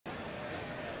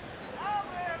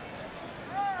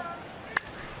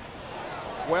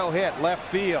Well hit,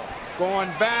 left field. Going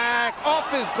back,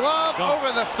 off his glove,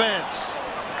 over the fence.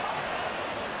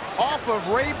 Off of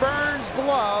Raburn's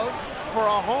glove for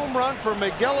a home run for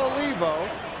Miguel Olivo.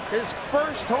 His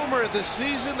first homer of the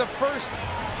season, the first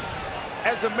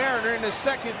as a Mariner in his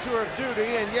second tour of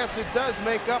duty. And yes, it does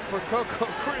make up for Coco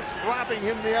Crisp robbing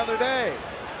him the other day.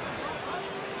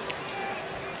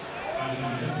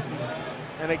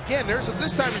 And again,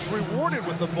 this time he's rewarded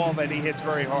with the ball that he hits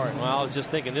very hard. Well, I was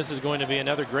just thinking this is going to be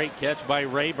another great catch by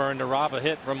Raburn to rob a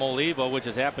hit from Olivo, which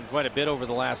has happened quite a bit over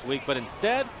the last week. But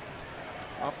instead,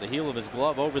 off the heel of his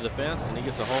glove over the fence, and he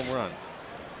gets a home run.